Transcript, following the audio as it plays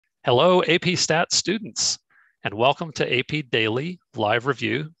Hello, AP Stat students, and welcome to AP Daily Live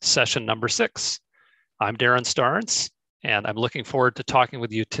Review, session number 6. I'm Darren Starnes, and I'm looking forward to talking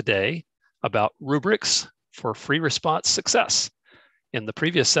with you today about rubrics for free response success. In the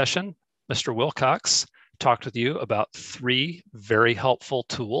previous session, Mr. Wilcox talked with you about 3 very helpful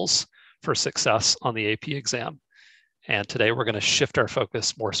tools for success on the AP exam. And today we're going to shift our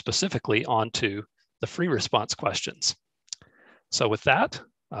focus more specifically onto the free response questions. So with that,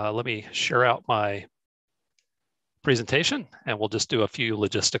 let me share out my presentation and we'll just do a few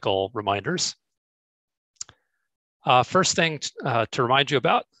logistical reminders. First thing to remind you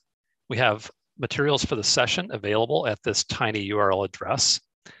about, we have materials for the session available at this tiny URL address.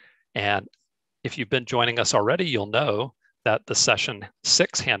 And if you've been joining us already, you'll know that the session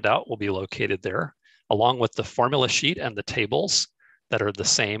 6 handout will be located there, along with the formula sheet and the tables that are the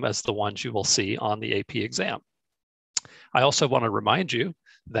same as the ones you will see on the AP exam. I also want to remind you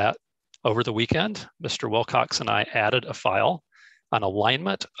that over the weekend, Mr. Wilcox and I added a file, an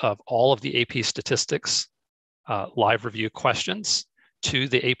alignment of all of the AP statistics live review questions to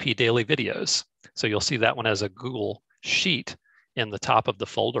the AP daily videos. So you'll see that one as a Google sheet in the top of the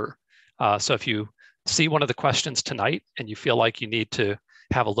folder. So if you see one of the questions tonight and you feel like you need to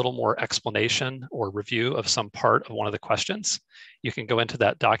have a little more explanation or review of some part of one of the questions, you can go into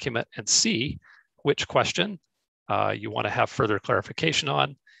that document and see which question you want to have further clarification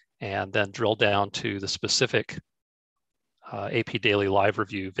on, and then drill down to the specific AP Daily Live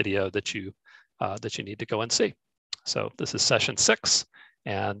Review video that you need to go and see. So this is session 6,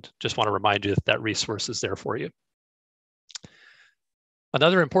 and just want to remind you that that resource is there for you.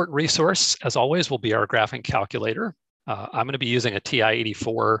 Another important resource, as always, will be our graphing calculator. I'm going to be using a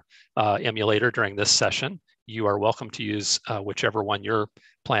TI-84 emulator during this session. You are welcome to use whichever one you're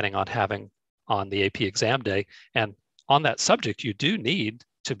planning on having on the AP exam day. And on that subject, you do need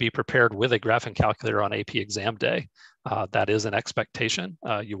to be prepared with a graphing calculator on AP exam day. That is an expectation.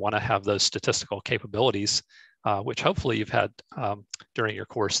 You want to have those statistical capabilities, which hopefully you've had during your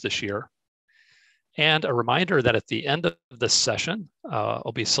course this year. And a reminder that at the end of this session,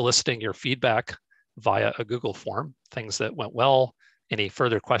 I'll be soliciting your feedback via a Google form, things that went well, any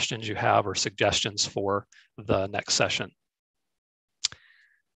further questions you have or suggestions for the next session.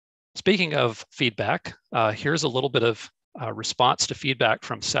 Speaking of feedback, here's a little bit of response to feedback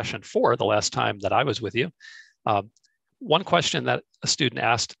from session 4, the last time that I was with you. One question that a student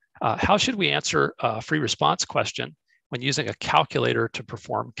asked, how should we answer a free response question when using a calculator to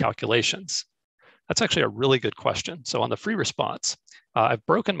perform calculations? That's actually a really good question. So on the free response, I've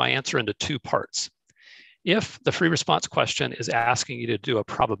broken my answer into 2 parts. If the free response question is asking you to do a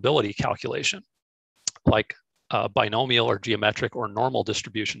probability calculation, like a binomial or geometric or normal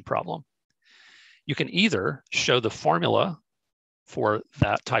distribution problem, you can either show the formula for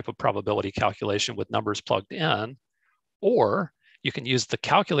that type of probability calculation with numbers plugged in, or you can use the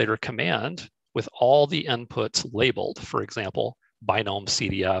calculator command with all the inputs labeled. For example, binom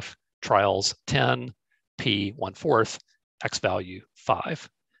CDF, trials 10, P 1/4, X value 5.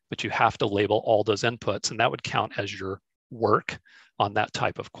 But you have to label all those inputs, and that would count as your work on that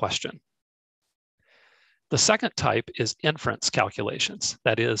type of question. The second type is inference calculations.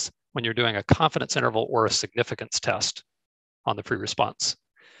 That is, when you're doing a confidence interval or a significance test on the free response.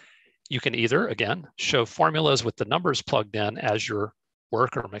 You can either, again, show formulas with the numbers plugged in as your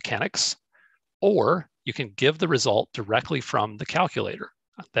work or mechanics, or you can give the result directly from the calculator.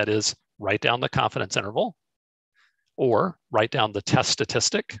 That is, write down the confidence interval, or write down the test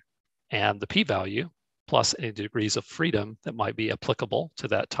statistic and the p-value, plus any degrees of freedom that might be applicable to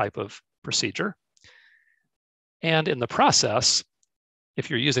that type of procedure. And in the process, if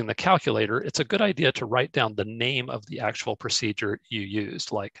you're using the calculator, it's a good idea to write down the name of the actual procedure you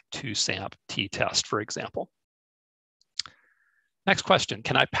used, like 2SAMP t-test, for example. Next question,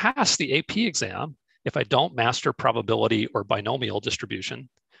 can I pass the AP exam if I don't master probability or binomial distribution,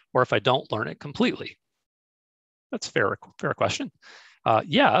 or if I don't learn it completely? That's a fair question.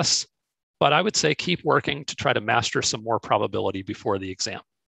 Yes, but I would say keep working to try to master some more probability before the exam.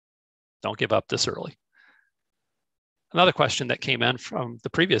 Don't give up this early. Another question that came in from the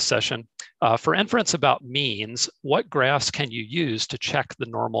previous session, for inference about means, what graphs can you use to check the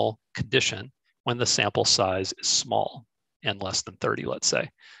normal condition when the sample size is small, and less than 30, let's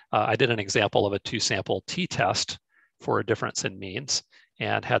say? I did an example of a 2-sample t-test for a difference in means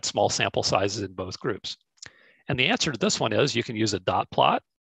and had small sample sizes in both groups. And the answer to this one is you can use a dot plot,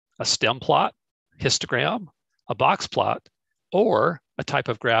 a stem plot, histogram, a box plot, or a type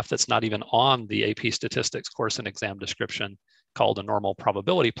of graph that's not even on the AP Statistics course and exam description called a normal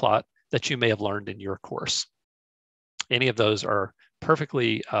probability plot that you may have learned in your course. Any of those are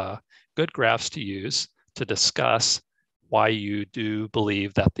perfectly good graphs to use to discuss why you do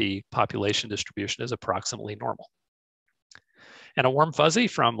believe that the population distribution is approximately normal. And a warm fuzzy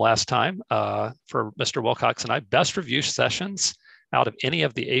from last time for Mr. Wilcox and I, best review sessions out of any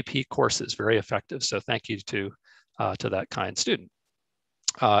of the AP courses, very effective. So thank you to that kind student.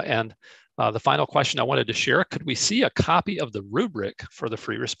 And the final question I wanted to share, could we see a copy of the rubric for the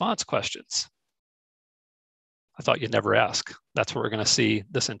free response questions? I thought you'd never ask. That's what we're going to see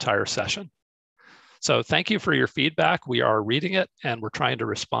this entire session. So thank you for your feedback. We are reading it and we're trying to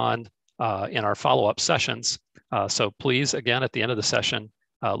respond in our follow-up sessions. So please, again, at the end of the session,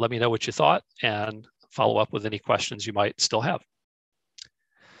 let me know what you thought and follow up with any questions you might still have.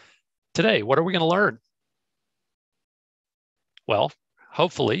 Today, what are we going to learn? Well,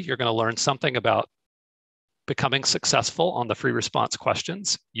 hopefully you're going to learn something about becoming successful on the free response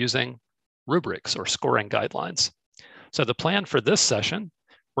questions using rubrics or scoring guidelines. So the plan for this session,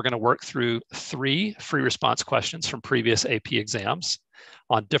 we're going to work through 3 free response questions from previous AP exams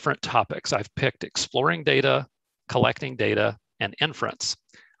on different topics. I've picked exploring data, collecting data, and inference.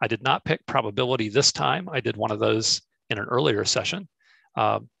 I did not pick probability this time. I did one of those in an earlier session.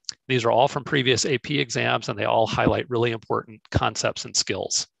 These are all from previous AP exams, and they all highlight really important concepts and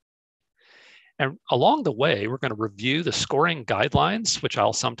skills. And along the way, we're going to review the scoring guidelines, which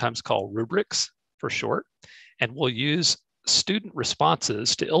I'll sometimes call rubrics for short, and we'll use student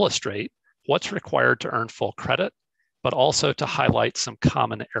responses to illustrate what's required to earn full credit, but also to highlight some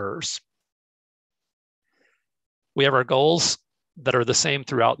common errors. We have our goals that are the same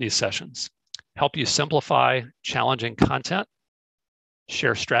throughout these sessions. Help you simplify challenging content,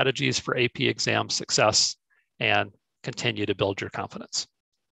 share strategies for AP exam success, and continue to build your confidence.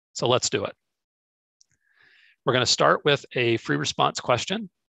 So let's do it. We're going to start with a free response question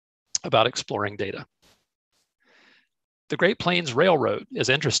about exploring data. The Great Plains Railroad is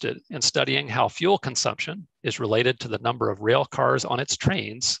interested in studying how fuel consumption is related to the number of rail cars on its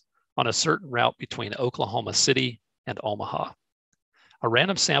trains on a certain route between Oklahoma City and Omaha. A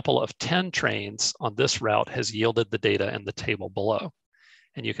random sample of 10 trains on this route has yielded the data in the table below.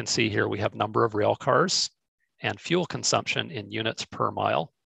 And you can see here we have number of rail cars and fuel consumption in units per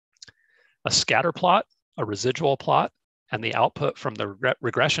mile. A scatter plot, a residual plot, and the output from the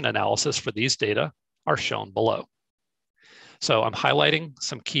regression analysis for these data are shown below. So I'm highlighting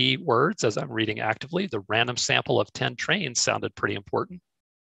some key words as I'm reading actively. The random sample of 10 trains sounded pretty important.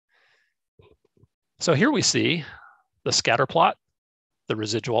 So here we see the scatter plot, the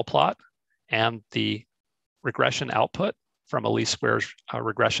residual plot, and the regression output from a least squares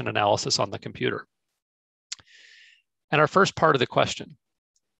regression analysis on the computer. And our first part of the question,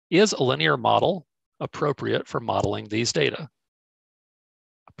 is a linear model appropriate for modeling these data?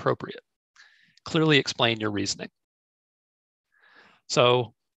 Appropriate. Clearly explain your reasoning.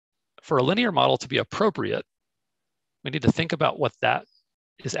 So for a linear model to be appropriate, we need to think about what that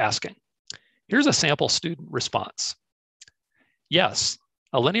is asking. Here's a sample student response. Yes,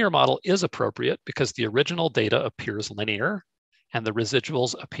 a linear model is appropriate because the original data appears linear and the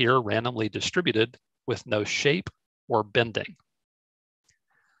residuals appear randomly distributed with no shape or bending.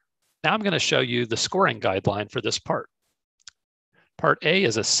 Now I'm going to show you the scoring guideline for this part. Part A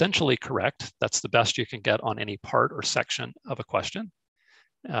is essentially correct. That's the best you can get on any part or section of a question.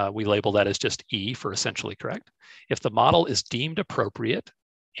 We label that as just E for essentially correct. If the model is deemed appropriate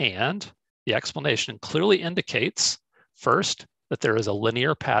and the explanation clearly indicates, first, that there is a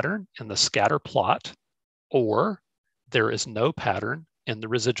linear pattern in the scatter plot, or there is no pattern in the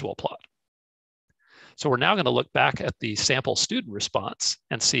residual plot. So we're now going to look back at the sample student response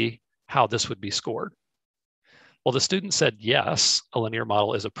and see how this would be scored. Well, the student said, yes, a linear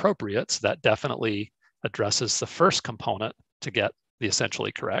model is appropriate. So that definitely addresses the first component to get the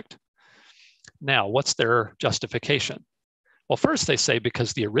essentially correct. Now, what's their justification? Well, first they say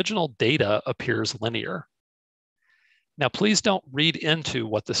because the original data appears linear. Now, please don't read into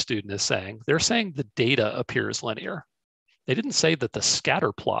what the student is saying. They're saying the data appears linear. They didn't say that the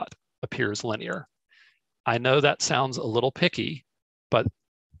scatter plot appears linear. I know that sounds a little picky, but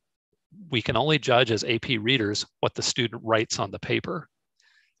we can only judge as AP readers what the student writes on the paper.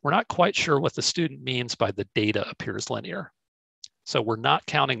 We're not quite sure what the student means by the data appears linear. So we're not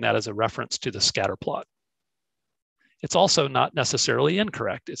counting that as a reference to the scatter plot. It's also not necessarily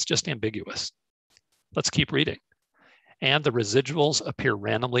incorrect. It's just ambiguous. Let's keep reading. And the residuals appear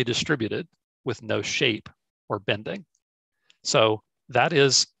randomly distributed with no shape or bending. So that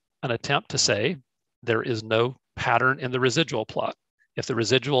is an attempt to say there is no pattern in the residual plot. If the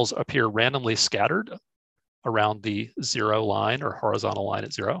residuals appear randomly scattered around the 0 line or horizontal line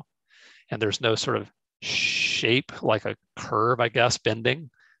at 0, and there's no sort of shape like a curve, I guess, bending,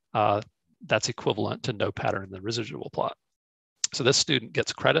 that's equivalent to no pattern in the residual plot. So this student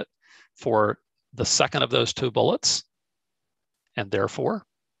gets credit for the second of those two bullets, and therefore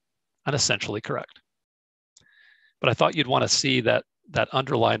an essentially correct. But I thought you'd want to see that that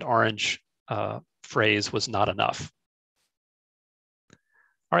underlined orange phrase was not enough.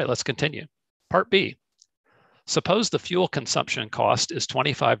 All right, let's continue. Part B. Suppose the fuel consumption cost is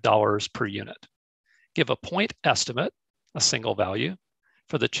 $25 per unit. Give a point estimate, a single value,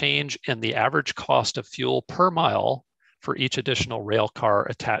 for the change in the average cost of fuel per mile for each additional rail car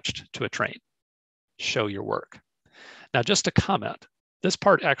attached to a train. Show your work. Now, just a comment, this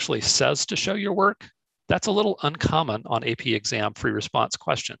part actually says to show your work. That's a little uncommon on AP exam free response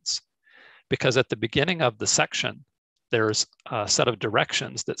questions, because at the beginning of the section, there's a set of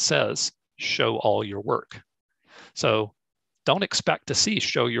directions that says, show all your work. So don't expect to see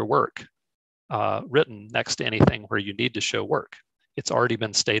show your work written next to anything where you need to show work. It's already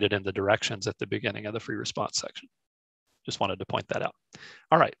been stated in the directions at the beginning of the free response section. Just wanted to point that out.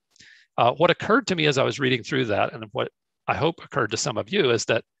 All right, what occurred to me as I was reading through that, and what I hope occurred to some of you, is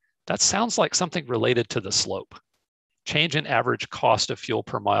that that sounds like something related to the slope. Change in average cost of fuel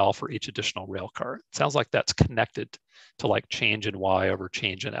per mile for each additional rail car. It sounds like that's connected to like change in Y over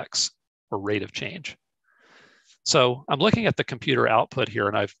change in X, or rate of change. So I'm looking at the computer output here,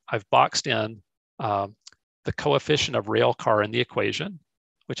 and I've boxed in the coefficient of rail car in the equation,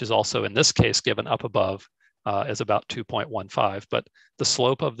 which is also in this case given up above as about 2.15, but the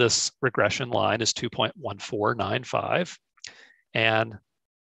slope of this regression line is 2.1495. And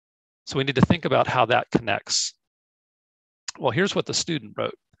so we need to think about how that connects. Well, here's what the student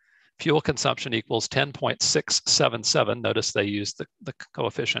wrote. Fuel consumption equals 10.677. Notice they used the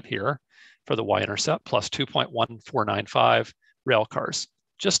coefficient here for the y-intercept, plus 2.1495 rail cars.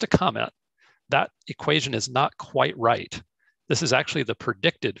 Just a comment, that equation is not quite right. This is actually the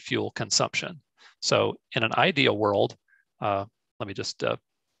predicted fuel consumption. So in an ideal world, let me just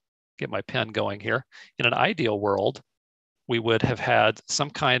get my pen going here. In an ideal world, we would have had some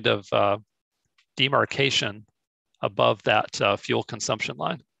kind of demarcation above that fuel consumption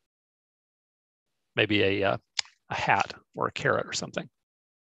line. Maybe a hat or a caret or something.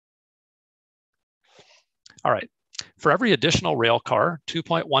 All right, for every additional rail car,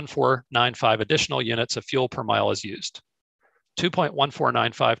 2.1495 additional units of fuel per mile is used.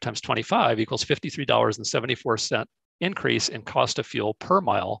 2.1495 times 25 equals $53.74 increase in cost of fuel per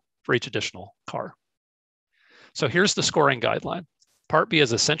mile for each additional car. So here's the scoring guideline. Part B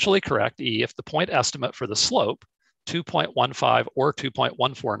is essentially correct, E, if the point estimate for the slope, 2.15 or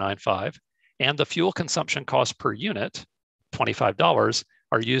 2.1495, and the fuel consumption cost per unit, $25,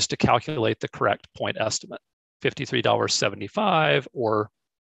 are used to calculate the correct point estimate, $53.75 or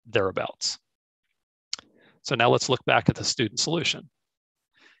thereabouts. So now let's look back at the student solution.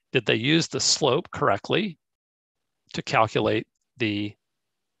 Did they use the slope correctly to calculate the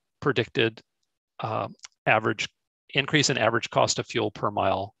predicted average increase in average cost of fuel per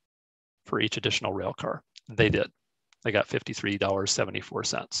mile for each additional rail car? They did. They got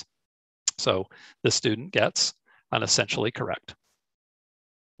 $53.74. So the student gets an essentially correct.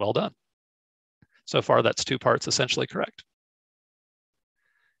 Well done. So far, that's two parts essentially correct.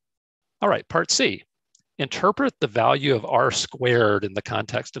 All right, part C. Interpret the value of R squared in the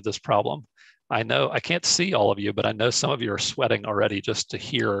context of this problem. I know I can't see all of you, but I know some of you are sweating already just to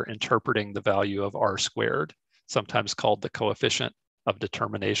hear interpreting the value of R squared, sometimes called the coefficient of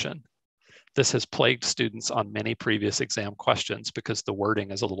determination. This has plagued students on many previous exam questions because the wording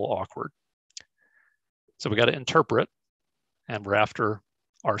is a little awkward. So we got to interpret, and we're after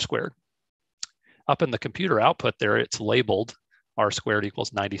R squared. Up in the computer output there, it's labeled R squared equals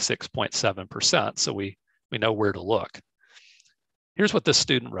 96.7%. So we know where to look. Here's what this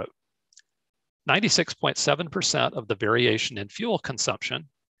student wrote. 96.7% of the variation in fuel consumption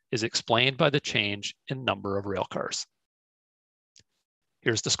is explained by the change in number of rail cars.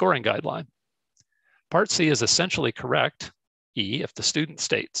 Here's the scoring guideline. Part C is essentially correct, E, if the student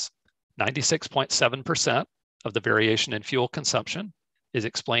states 96.7% of the variation in fuel consumption is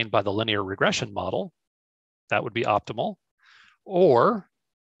explained by the linear regression model. That would be optimal. Or,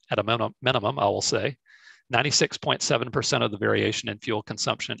 at a minimum, I will say, 96.7% of the variation in fuel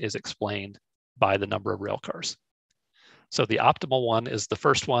consumption is explained by the number of rail cars. So the optimal one is the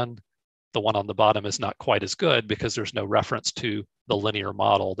first one. The one on the bottom is not quite as good because there's no reference to the linear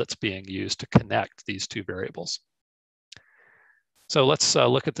model that's being used to connect these two variables. So let's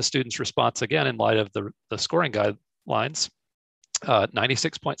look at the student's response again in light of the scoring guidelines.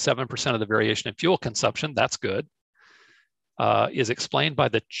 96.7% of the variation in fuel consumption, that's good. is explained by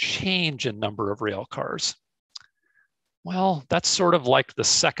the change in number of rail cars. Well, that's sort of like the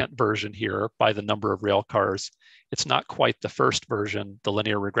second version here by the number of rail cars. It's not quite the first version, the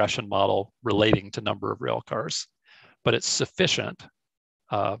linear regression model relating to number of rail cars, but it's sufficient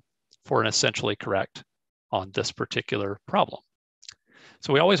for an essentially correct on this particular problem.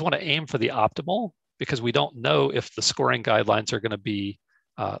 So we always want to aim for the optimal because we don't know if the scoring guidelines are going to be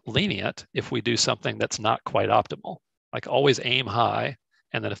lenient if we do something that's not quite optimal. Like always aim high,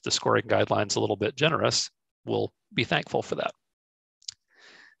 and then if the scoring guideline's a little bit generous, we'll be thankful for that.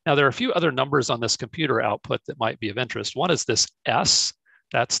 Now, there are a few other numbers on this computer output that might be of interest. One is this S,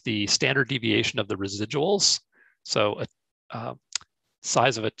 that's the standard deviation of the residuals. So a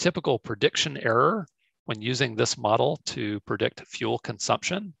size of a typical prediction error when using this model to predict fuel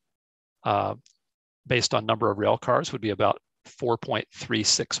consumption based on number of rail cars would be about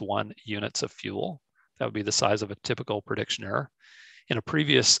 4.361 units of fuel. That would be the size of a typical prediction error. In a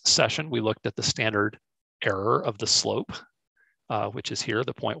previous session, we looked at the standard error of the slope, which is here,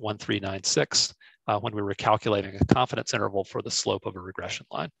 the 0.1396, when we were calculating a confidence interval for the slope of a regression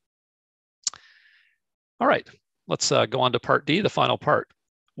line. All right, let's go on to part D, the final part.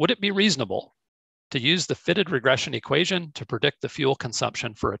 Would it be reasonable to use the fitted regression equation to predict the fuel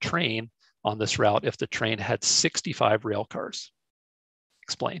consumption for a train on this route if the train had 65 rail cars?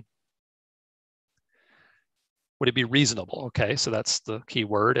 Explain. Would it be reasonable? Okay, so that's the key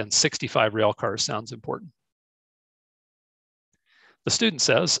word, and 65 rail cars sounds important. The student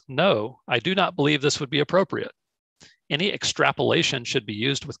says, no, I do not believe this would be appropriate. Any extrapolation should be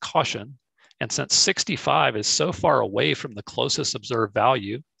used with caution, and since 65 is so far away from the closest observed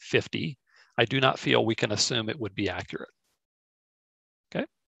value, 50, I do not feel we can assume it would be accurate. Okay.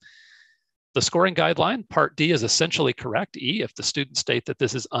 The scoring guideline, part D, is essentially correct, E, if the students state that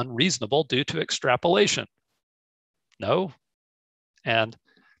this is unreasonable due to extrapolation. No. And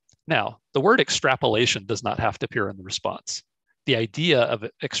now, the word extrapolation does not have to appear in the response. The idea of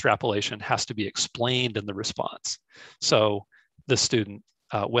extrapolation has to be explained in the response. So the student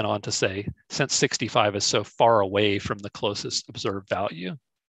went on to say, since 65 is so far away from the closest observed value,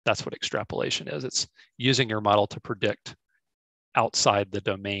 that's what extrapolation is. It's using your model to predict outside the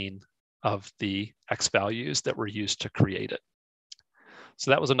domain of the X values that were used to create it.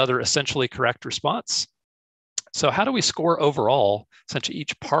 So that was another essentially correct response. So how do we score overall since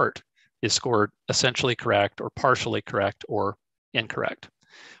each part is scored essentially correct or partially correct or incorrect?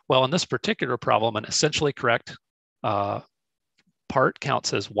 Well, in this particular problem, an essentially correct part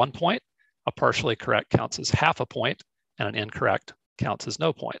counts as 1 point, a partially correct counts as half a point, and an incorrect counts as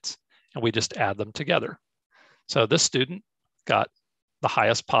no points. And we just add them together. So this student got the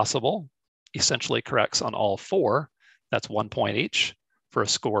highest possible, essentially corrects on all four. That's 1 point each for a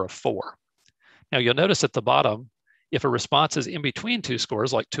score of 4. Now you'll notice at the bottom, if a response is in between two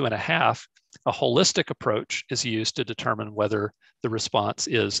scores, like 2.5, a holistic approach is used to determine whether the response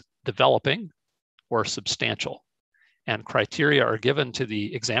is developing or substantial. And criteria are given to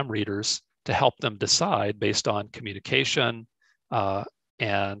the exam readers to help them decide based on communication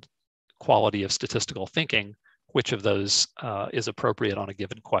and quality of statistical thinking, which of those is appropriate on a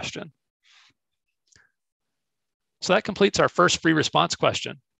given question. So that completes our first free response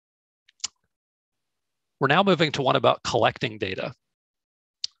question. We're now moving to one about collecting data.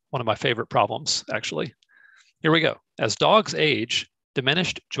 One of my favorite problems, actually. Here we go. As dogs age,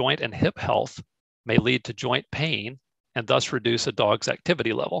 diminished joint and hip health may lead to joint pain and thus reduce a dog's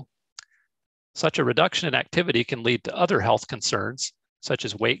activity level. Such a reduction in activity can lead to other health concerns, such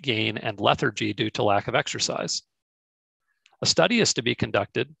as weight gain and lethargy due to lack of exercise. A study is to be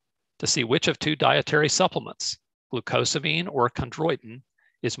conducted to see which of two dietary supplements, glucosamine or chondroitin,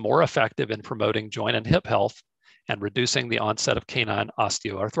 is more effective in promoting joint and hip health and reducing the onset of canine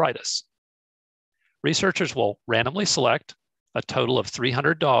osteoarthritis. Researchers will randomly select a total of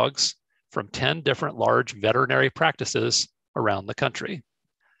 300 dogs from 10 different large veterinary practices around the country.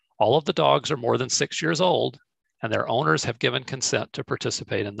 All of the dogs are more than 6 years old, and their owners have given consent to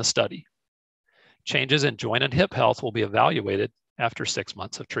participate in the study. Changes in joint and hip health will be evaluated after 6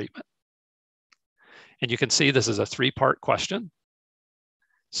 months of treatment. And you can see this is a 3-part question.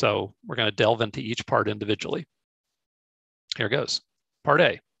 So we're going to delve into each part individually. Here goes. Part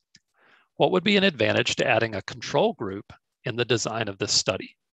A. What would be an advantage to adding a control group in the design of this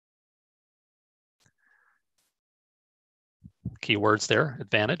study? Keywords there,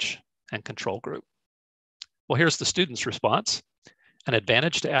 advantage and control group. Well, here's the student's response. An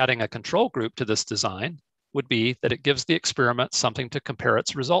advantage to adding a control group to this design would be that it gives the experiment something to compare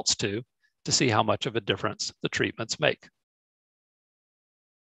its results to see how much of a difference the treatments make.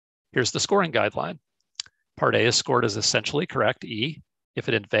 Here's the scoring guideline. Part A is scored as essentially correct, E, if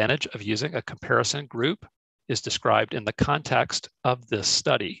an advantage of using a comparison group is described in the context of this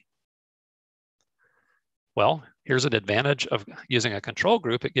study. Well, here's an advantage of using a control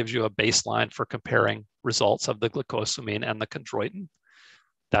group. It gives you a baseline for comparing results of the glucosamine and the chondroitin.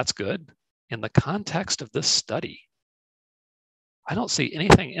 That's good. In the context of this study, I don't see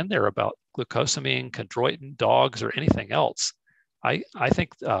anything in there about glucosamine, chondroitin, dogs, or anything else. I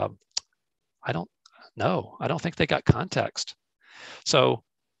think, I don't think they got context. So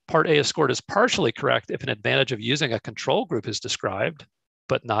part A is scored as partially correct if an advantage of using a control group is described,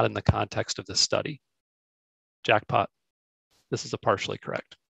 but not in the context of this study. Jackpot, this is a partially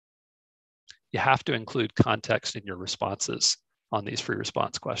correct. You have to include context in your responses on these free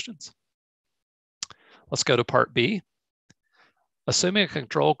response questions. Let's go to part B. Assuming a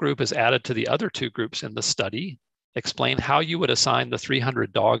control group is added to the other two groups in the study, explain how you would assign the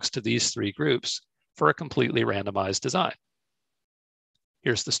 300 dogs to these three groups for a completely randomized design.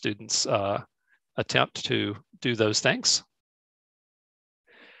 Here's the student's attempt to do those things.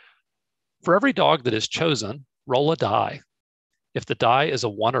 For every dog that is chosen, roll a die. If the die is a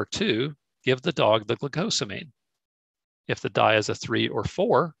 1 or 2, give the dog the glucosamine. If the die is a 3 or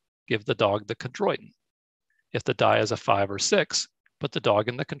 4, give the dog the chondroitin. If the die is a 5 or 6, put the dog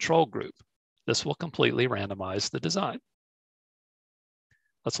in the control group. This will completely randomize the design.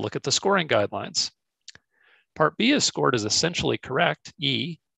 Let's look at the scoring guidelines. Part B is scored as essentially correct,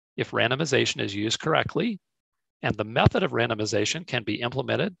 E, if randomization is used correctly, and the method of randomization can be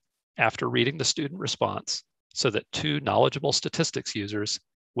implemented after reading the student response so that two knowledgeable statistics users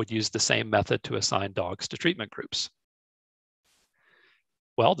would use the same method to assign dogs to treatment groups.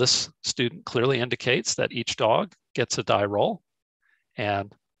 Well, this student clearly indicates that each dog gets a die roll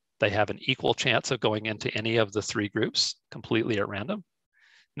and they have an equal chance of going into any of the three groups completely at random.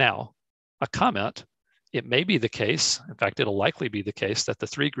 Now, a comment, it may be the case, in fact, it'll likely be the case that the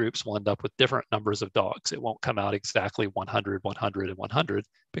three groups will end up with different numbers of dogs. It won't come out exactly 100, 100, and 100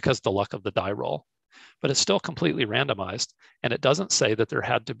 because of the luck of the die roll. But it's still completely randomized, and it doesn't say that there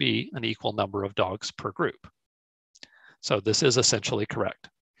had to be an equal number of dogs per group. So this is essentially correct.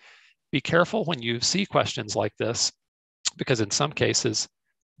 Be careful when you see questions like this, because in some cases,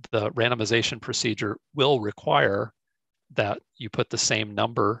 the randomization procedure will require that you put the same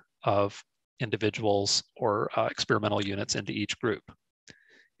number of individuals or experimental units into each group.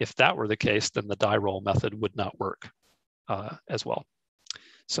 If that were the case, then the die roll method would not work as well.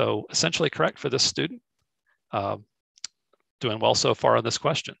 So essentially correct for this student. Doing well so far on this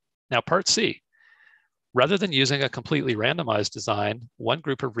question. Now part C. Rather than using a completely randomized design, one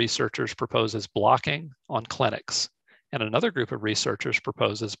group of researchers proposes blocking on clinics, and another group of researchers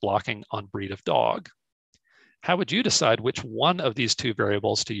proposes blocking on breed of dog. How would you decide which one of these two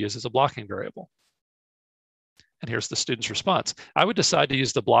variables to use as a blocking variable? And here's the student's response. I would decide to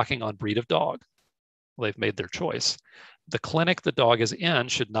use the blocking on breed of dog. Well, they've made their choice. The clinic the dog is in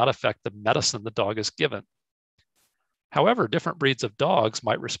should not affect the medicine the dog is given. However, different breeds of dogs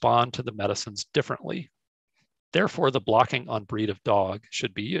might respond to the medicines differently. Therefore, the blocking on breed of dog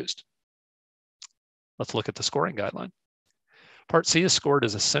should be used. Let's look at the scoring guideline. Part C is scored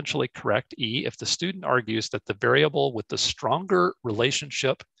as essentially correct, E, if the student argues that the variable with the stronger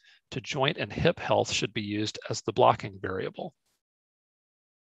relationship to joint and hip health should be used as the blocking variable.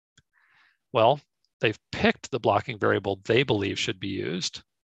 Well, they've picked the blocking variable they believe should be used.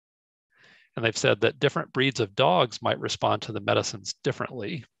 And they've said that different breeds of dogs might respond to the medicines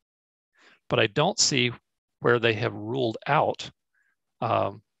differently. But I don't see where they have ruled out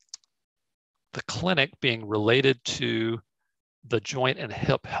the clinic being related to the joint and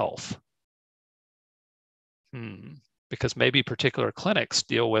hip health. Because maybe particular clinics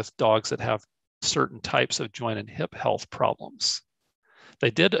deal with dogs that have certain types of joint and hip health problems. They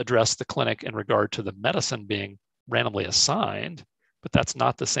did address the clinic in regard to the medicine being randomly assigned, but that's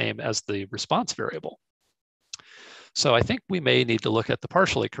not the same as the response variable. So I think we may need to look at the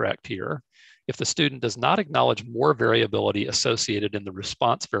partially correct here. If the student does not acknowledge more variability associated in the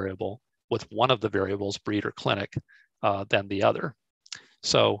response variable with one of the variables, breed or clinic, than the other.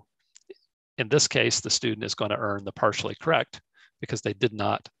 So in this case, the student is going to earn the partially correct because they did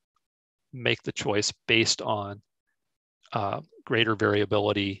not make the choice based on greater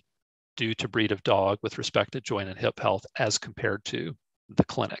variability due to breed of dog with respect to joint and hip health as compared to the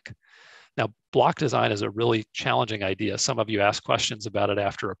clinic. Now, block design is a really challenging idea. Some of you asked questions about it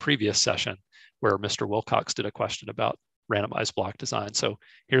after a previous session where Mr. Wilcox did a question about randomized block design. So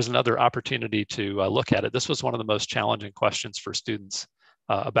here's another opportunity to look at it. This was one of the most challenging questions for students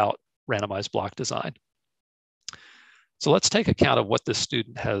about randomized block design. So let's take account of what this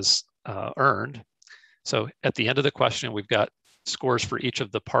student has earned. So at the end of the question, we've got scores for each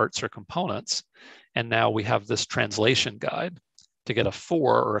of the parts or components. And now we have this translation guide. To get a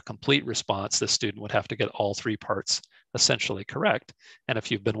 4 or a complete response, this student would have to get all 3 parts essentially correct. And if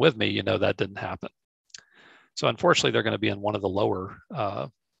you've been with me, you know that didn't happen. So unfortunately, they're going to be in one of the lower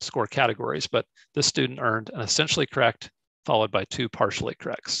score categories, but this student earned an essentially correct followed by 2 partially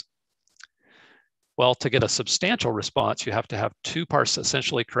corrects. Well, to get a substantial response, you have to have 2 parts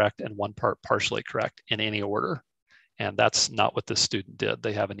essentially correct and 1 part partially correct in any order. And that's not what this student did.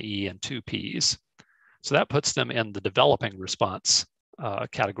 They have an E and 2 Ps. So that puts them in the developing response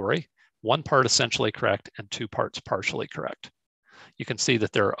category, 1 part essentially correct and 2 parts partially correct. You can see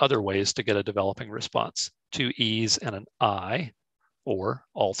that there are other ways to get a developing response, 2 E's and an I, or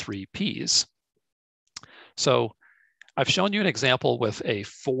all 3 Ps. So I've shown you an example with a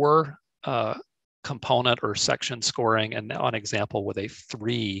 4 component or section scoring, and now an example with a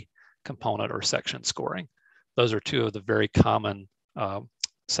 3 component or section scoring. Those are 2 of the very common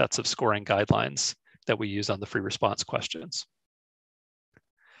sets of scoring guidelines that we use on the free response questions.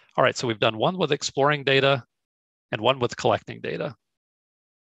 All right, so we've done one with exploring data and one with collecting data.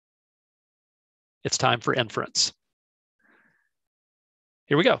 It's time for inference.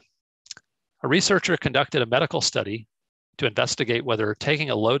 Here we go. A researcher conducted a medical study to investigate whether taking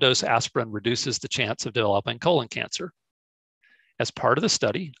a low-dose aspirin reduces the chance of developing colon cancer. As part of the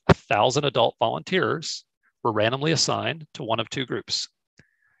study, 1,000 adult volunteers were randomly assigned to one of 2 groups.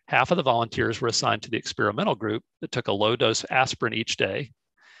 Half of the volunteers were assigned to the experimental group that took a low-dose aspirin each day,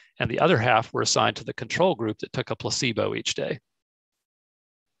 and the other half were assigned to the control group that took a placebo each day.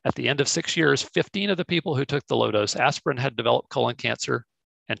 At the end of 6 years, 15 of the people who took the low-dose aspirin had developed colon cancer,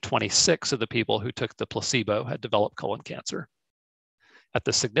 and 26 of the people who took the placebo had developed colon cancer. At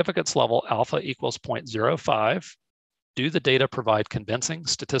the significance level alpha equals 0.05, do the data provide convincing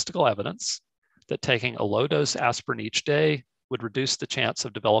statistical evidence that taking a low-dose aspirin each day would reduce the chance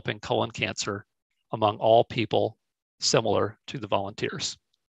of developing colon cancer among all people similar to the volunteers?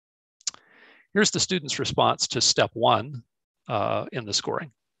 Here's the student's response to step 1 in the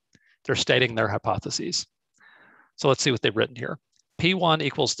scoring. They're stating their hypotheses. So let's see what they've written here. P1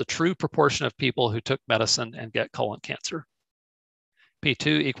 equals the true proportion of people who took medicine and get colon cancer.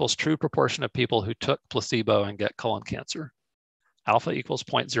 P2 equals true proportion of people who took placebo and get colon cancer. Alpha equals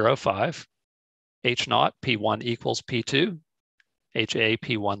 0.05. H naught, P1 equals P2. HA,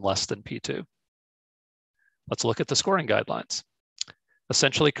 P1 less than P2. Let's look at the scoring guidelines.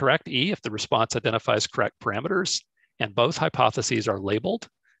 Essentially correct E if the response identifies correct parameters and both hypotheses are labeled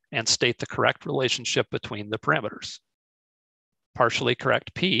and state the correct relationship between the parameters. Partially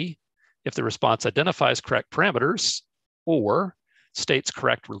correct P if the response identifies correct parameters or states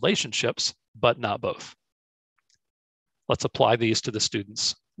correct relationships, but not both. Let's apply these to the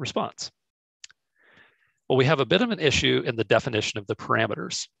student's response. Well, we have a bit of an issue in the definition of the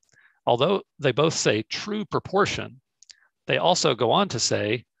parameters. Although they both say true proportion, they also go on to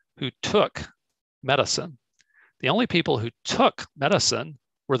say who took medicine. The only people who took medicine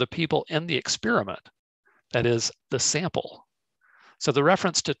were the people in the experiment, that is, the sample. So the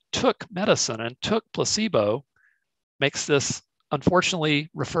reference to took medicine and took placebo makes this unfortunately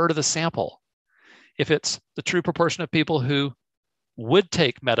refer to the sample. If it's the true proportion of people who would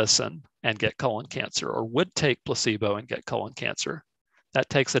take medicine and get colon cancer or would take placebo and get colon cancer, that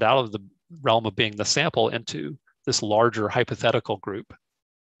takes it out of the realm of being the sample into this larger hypothetical group.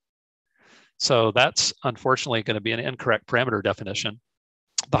 So that's unfortunately going to be an incorrect parameter definition.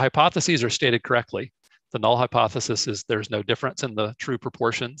 The hypotheses are stated correctly. The null hypothesis is there's no difference in the true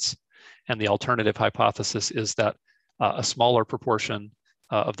proportions, and the alternative hypothesis is that a smaller proportion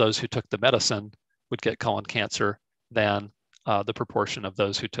of those who took the medicine would get colon cancer than the proportion of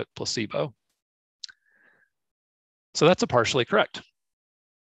those who took placebo. So that's a partially correct.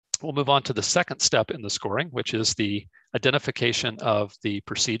 We'll move on to the second step in the scoring, which is the identification of the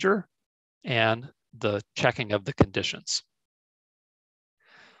procedure and the checking of the conditions.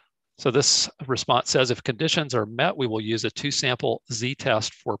 So this response says if conditions are met, we will use a 2-sample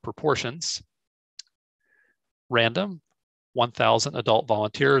z-test for proportions. Random, 1,000 adult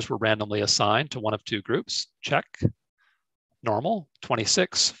volunteers were randomly assigned to one of 2 groups. Check. Normal,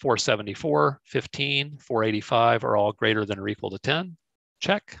 26, 474, 15, 485 are all greater than or equal to 10.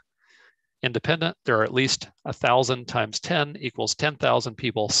 Check. Independent, there are at least 1,000 times 10 equals 10,000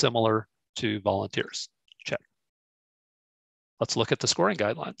 people similar to volunteers. Check. Let's look at the scoring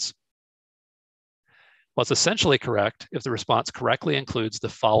guidelines. Well, it's essentially correct if the response correctly includes the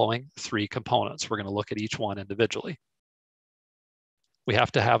following 3 components. We're going to look at each one individually. We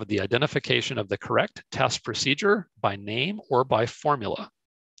have to have the identification of the correct test procedure by name or by formula.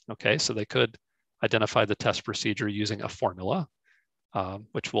 Okay, so they could identify the test procedure using a formula,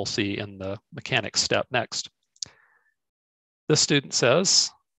 which we'll see in the mechanics step next. This student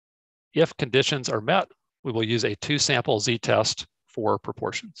says, if conditions are met, we will use a 2-sample z-test for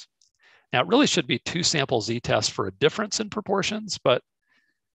proportions. Now, it really should be 2-sample z-test for a difference in proportions, but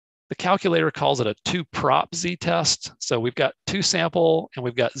the calculator calls it a 2-prop z-test. So we've got 2-sample and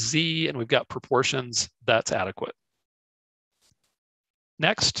we've got z and we've got proportions. That's adequate.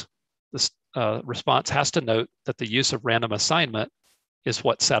 Next, this response has to note that the use of random assignment is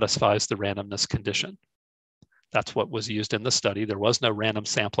what satisfies the randomness condition. That's what was used in the study. There was no random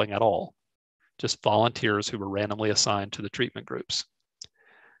sampling at all, just volunteers who were randomly assigned to the treatment groups.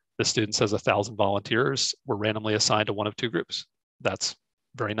 The student says 1,000 volunteers were randomly assigned to one of 2 groups. That's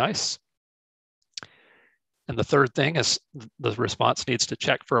very nice. And the third thing is the response needs to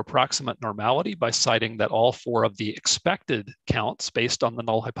check for approximate normality by citing that all 4 of the expected counts based on the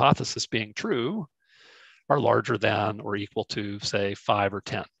null hypothesis being true are larger than or equal to, say, 5 or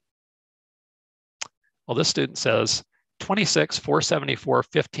 10. Well, this student says 26, 474,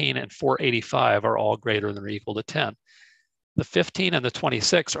 15, and 485 are all greater than or equal to 10. The 15 and the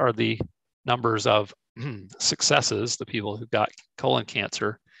 26 are the numbers of successes, the people who got colon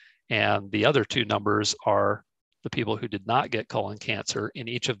cancer, and the other 2 numbers are the people who did not get colon cancer in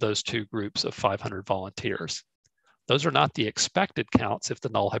each of those 2 groups of 500 volunteers. Those are not the expected counts if the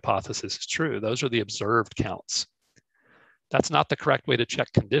null hypothesis is true. Those are the observed counts. That's not the correct way to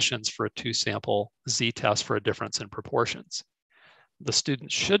check conditions for a 2-sample z-test for a difference in proportions. The student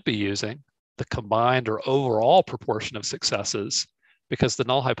should be using the combined or overall proportion of successes, because the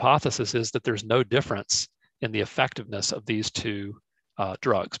null hypothesis is that there's no difference in the effectiveness of these 2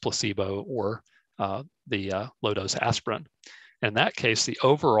 drugs, placebo or the low-dose aspirin. In that case, the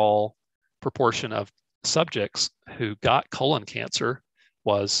overall proportion of subjects who got colon cancer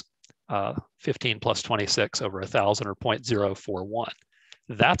was 15 plus 26 over 1,000, or 0.041.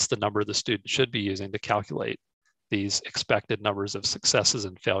 That's the number the student should be using to calculate these expected numbers of successes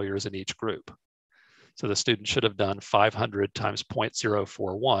and failures in each group. So the student should have done 500 times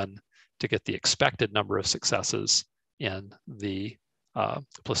 0.041 to get the expected number of successes in the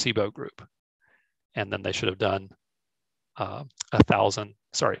placebo group. And then they should have done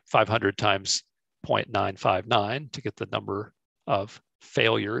 500 times 0.959 to get the number of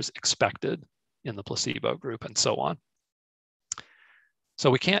failures expected in the placebo group, and so on. So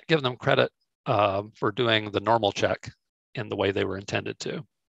we can't give them credit for doing the normal check in the way they were intended to.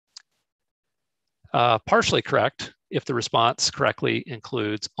 Partially correct if the response correctly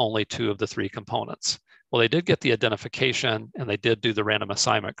includes only 2 of the 3 components. Well, they did get the identification and they did do the random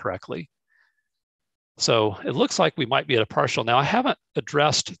assignment correctly. So it looks like we might be at a partial. Now, I haven't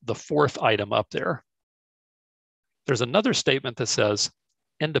addressed the 4th item up there. There's another statement that says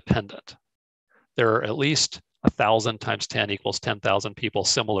independent. There are at least 1,000 times 10 equals 10,000 people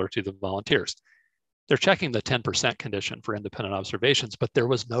similar to the volunteers. They're checking the 10% condition for independent observations, but there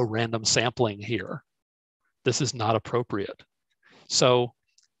was no random sampling here. This is not appropriate. So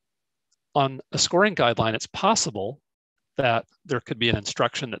on a scoring guideline, it's possible that there could be an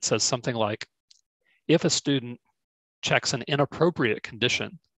instruction that says something like, if a student checks an inappropriate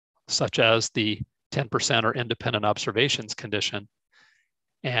condition, such as the 10% or independent observations condition,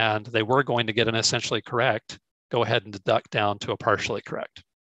 and they were going to get an essentially correct, go ahead and deduct down to a partially correct.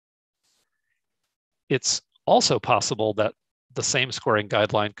 It's also possible that the same scoring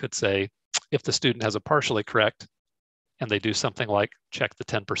guideline could say, if the student has a partially correct and they do something like check the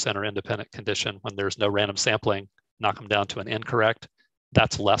 10% or independent condition when there's no random sampling, knock them down to an incorrect,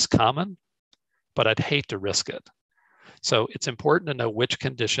 that's less common, but I'd hate to risk it. So it's important to know which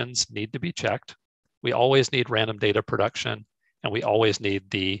conditions need to be checked. We always need random data production, and we always need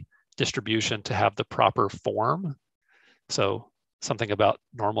the distribution to have the proper form. So something about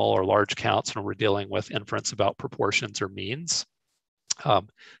normal or large counts when we're dealing with inference about proportions or means. The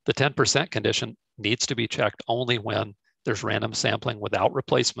 10% condition needs to be checked only when there's random sampling without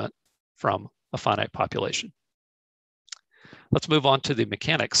replacement from a finite population. Let's move on to the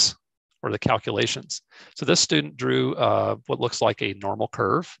mechanics or the calculations. So this student drew what looks like a normal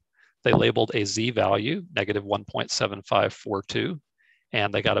curve. They labeled a z value, negative 1.7542,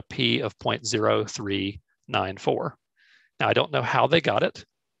 and they got a p of 0.0394. Now, I don't know how they got it.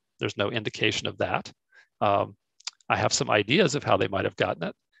 There's no indication of that. I have some ideas of how they might have gotten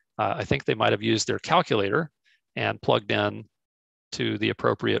it. I think they might have used their calculator and plugged in to the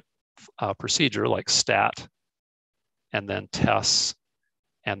appropriate procedure like stat, and then tests,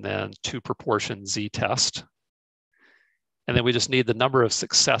 and then 2 proportion z-test. And then we just need the number of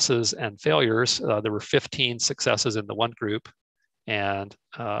successes and failures. There were 15 successes in the one group and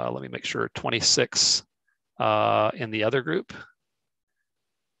let me make sure, 26 in the other group.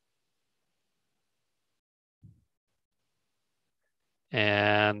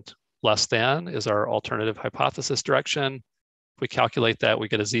 And less than is our alternative hypothesis direction. If we calculate that, we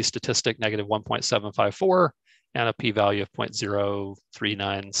get a z-statistic negative 1.754 and a p-value of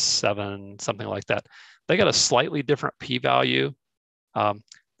 0.0397, something like that. They got a slightly different p-value.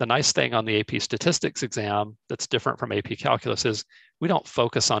 The nice thing on the AP statistics exam that's different from AP calculus is we don't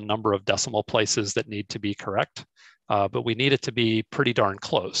focus on number of decimal places that need to be correct, but we need it to be pretty darn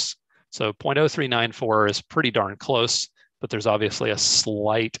close. So 0.0394 is pretty darn close, but there's obviously a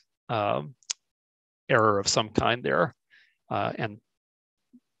slight error of some kind there. And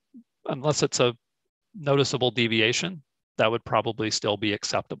unless it's a noticeable deviation, that would probably still be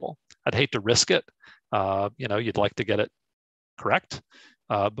acceptable. I'd hate to risk it. You know, you'd like to get it correct,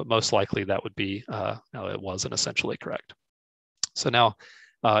 but most likely that would be, no, it wasn't essentially correct. So now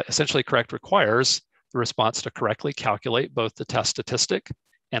essentially correct requires the response to correctly calculate both the test statistic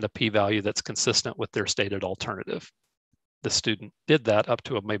and a p-value that's consistent with their stated alternative. The student did that up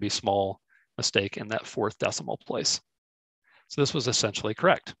to a maybe small mistake in that 4th decimal place. So this was essentially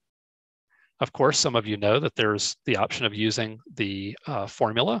correct. Of course, some of you know that there's the option of using the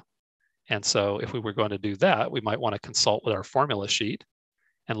formula. And so if we were going to do that, we might want to consult with our formula sheet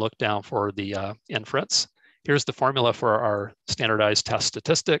and look down for the inference. Here's the formula for our standardized test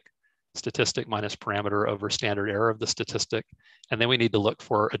statistic, statistic minus parameter over standard error of the statistic. And then we need to look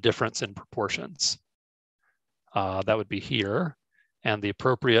for a difference in proportions. That would be here. And the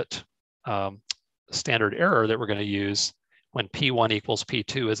appropriate standard error that we're going to use when P1 equals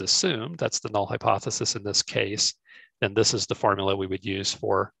P2 is assumed, that's the null hypothesis in this case, then this is the formula we would use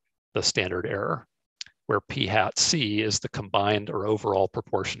for the standard error, where P hat C is the combined or overall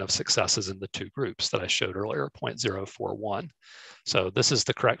proportion of successes in the two groups that I showed earlier, 0.041. So this is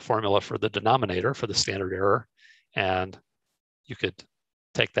the correct formula for the denominator for the standard error. And you could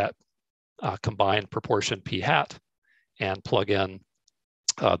take that combined proportion P hat and plug in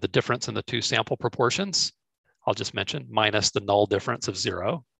the difference in the two sample proportions. I'll just mention minus the null difference of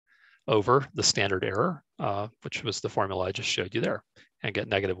 0 over the standard error, which was the formula I just showed you there, and get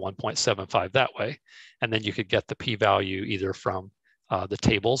negative 1.75 that way. And then you could get the p-value either from the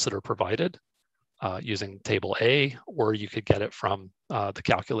tables that are provided using table A, or you could get it from the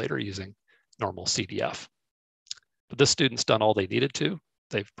calculator using normal CDF. But this student's done all they needed to.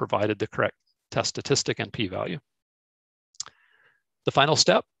 They've provided the correct test statistic and p-value. The final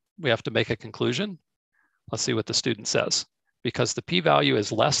step, we have to make a conclusion. Let's see what the student says. Because the p-value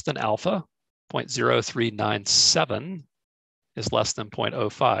is less than alpha, 0.0397 is less than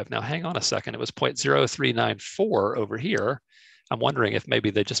 0.05. Now hang on a second, it was 0.0394 over here. I'm wondering if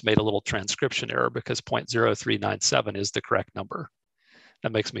maybe they just made a little transcription error because 0.0397 is the correct number.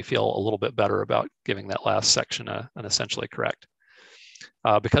 That makes me feel a little bit better about giving that last section an essentially correct.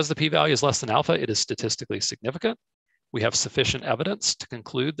 Because the p-value is less than alpha, it is statistically significant. We have sufficient evidence to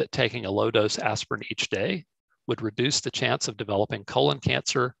conclude that taking a low-dose aspirin each day would reduce the chance of developing colon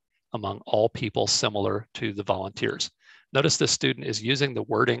cancer among all people similar to the volunteers. Notice this student is using the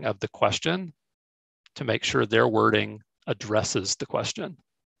wording of the question to make sure their wording addresses the question.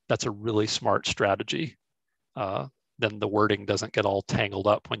 That's a really smart strategy. Then the wording doesn't get all tangled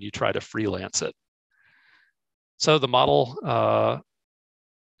up when you try to freelance it. So the model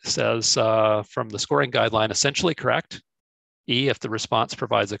says from the scoring guideline, essentially correct. E, if the response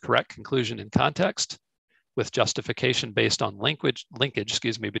provides a correct conclusion in context with justification based on linkage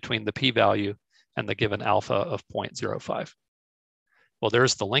between the p-value and the given alpha of 0.05. Well,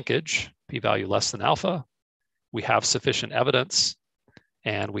 there's the linkage, p-value less than alpha. We have sufficient evidence,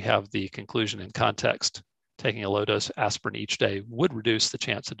 and we have the conclusion in context. Taking a low-dose aspirin each day would reduce the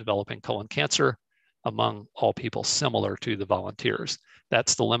chance of developing colon cancer among all people similar to the volunteers.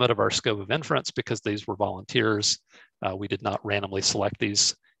 That's the limit of our scope of inference because these were volunteers. We did not randomly select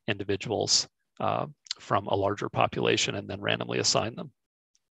these individuals from a larger population and then randomly assign them.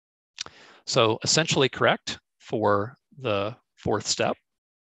 So essentially correct for the 4th step.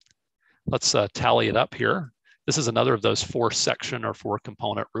 Let's tally it up here. This is another of those 4-section or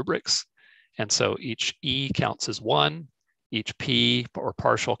 4-component rubrics. And so each E counts as 1, each P or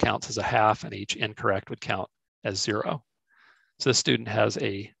partial counts as a half, and each incorrect would count as 0. So this student has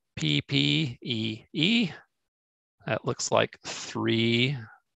a PPEE. That looks like 3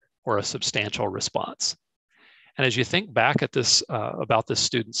 or a substantial response. And as you think back at this, about this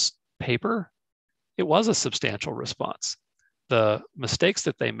student's paper, it was a substantial response. The mistakes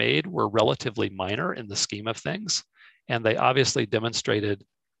that they made were relatively minor in the scheme of things, and they obviously demonstrated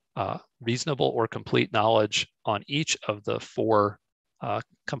reasonable or complete knowledge on each of the 4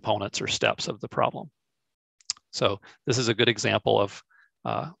 components or steps of the problem. So this is a good example of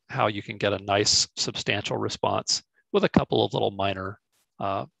how you can get a nice substantial response with a couple of little minor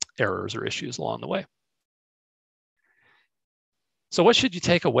errors or issues along the way. So what should you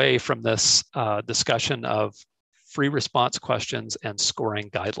take away from this discussion of free response questions and scoring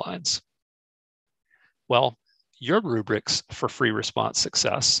guidelines? Well, your rubrics for free response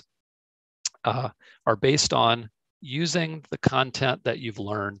success are based on using the content that you've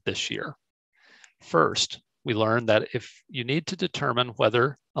learned this year. First, we learned that if you need to determine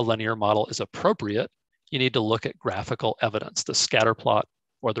whether a linear model is appropriate, you need to look at graphical evidence, the scatter plot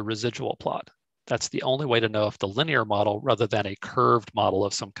or the residual plot. That's the only way to know if the linear model, rather than a curved model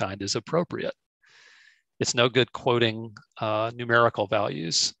of some kind, is appropriate. It's no good quoting numerical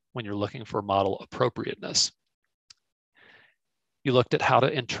values when you're looking for model appropriateness. You looked at how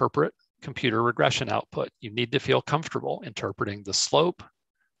to interpret computer regression output. You need to feel comfortable interpreting the slope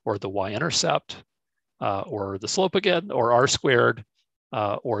or the y-intercept or the slope again, or r-squared,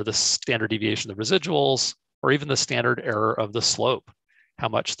 or the standard deviation of the residuals, or even the standard error of the slope. How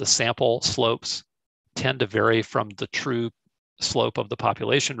much the sample slopes tend to vary from the true slope of the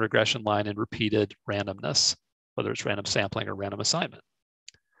population regression line in repeated randomness, whether it's random sampling or random assignment.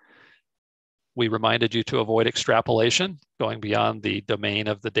 We reminded you to avoid extrapolation, going beyond the domain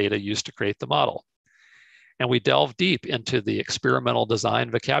of the data used to create the model. And we delved deep into the experimental design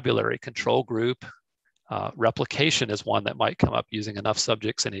vocabulary. Control group, replication is one that might come up, using enough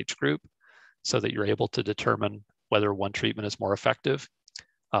subjects in each group so that you're able to determine whether one treatment is more effective.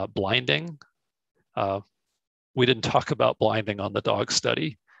 Blinding. We didn't talk about blinding on the dog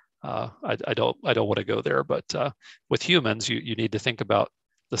study. I don't want to go there, but with humans, you need to think about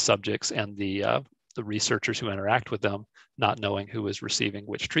the subjects and the researchers who interact with them, not knowing who is receiving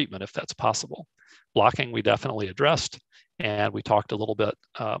which treatment, if that's possible. Blocking, we definitely addressed, and we talked a little bit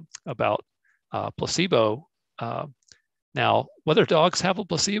about placebo. Now, whether dogs have a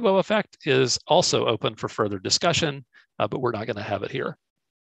placebo effect is also open for further discussion, but we're not going to have it here.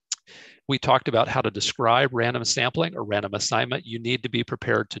 We talked about how to describe random sampling or random assignment. You need to be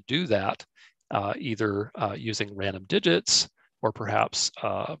prepared to do that, either using random digits or perhaps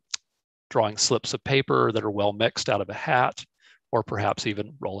drawing slips of paper that are well mixed out of a hat, or perhaps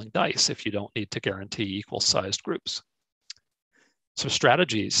even rolling dice if you don't need to guarantee equal-sized groups. So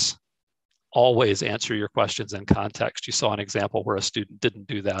strategies: always answer your questions in context. You saw an example where a student didn't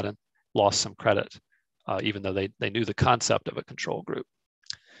do that and lost some credit, even though they knew the concept of a control group.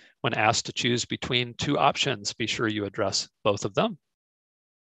 When asked to choose between 2 options, be sure you address both of them.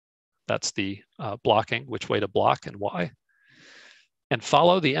 That's the blocking, which way to block and why. And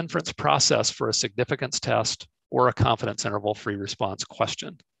follow the inference process for a significance test or a confidence interval free response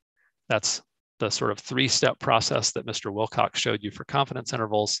question. That's the sort of 3-step process that Mr. Wilcox showed you for confidence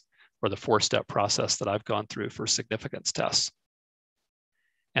intervals, or the 4-step process that I've gone through for significance tests.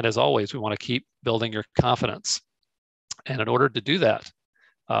 And as always, we want to keep building your confidence. And in order to do that,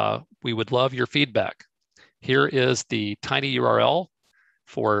 we would love your feedback. Here is the tiny URL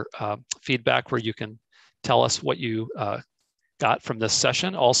for feedback, where you can tell us what you got from this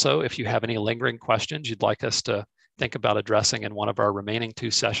session. Also, if you have any lingering questions you'd like us to think about addressing in one of our remaining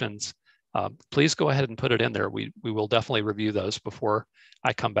 2 sessions, please go ahead and put it in there. We will definitely review those before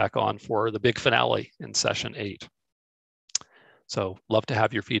I come back on for the big finale in session 8. So love to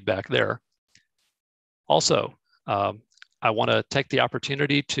have your feedback there. Also, I want to take the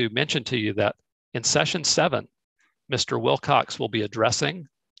opportunity to mention to you that in session 7, Mr. Wilcox will be addressing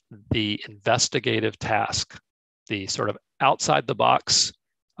the investigative task, the sort of outside the box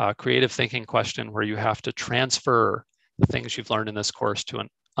creative thinking question where you have to transfer the things you've learned in this course to an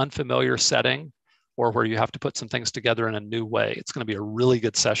unfamiliar setting, or where you have to put some things together in a new way. It's going to be a really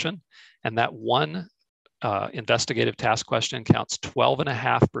good session. And that one investigative task question counts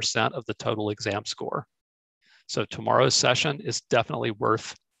 12.5% of the total exam score. So tomorrow's session is definitely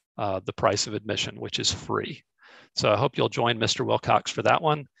worth the price of admission, which is free. So I hope you'll join Mr. Wilcox for that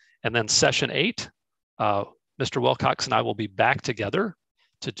one. And then session 8, Mr. Wilcox and I will be back together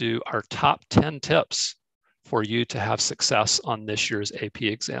to do our top 10 tips for you to have success on this year's AP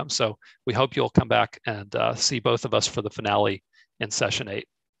exam. So we hope you'll come back and see both of us for the finale in session 8.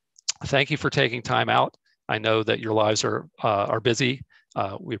 Thank you for taking time out. I know that your lives are busy.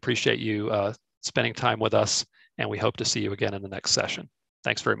 We appreciate you spending time with us, and we hope to see you again in the next session.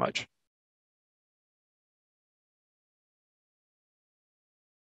 Thanks very much.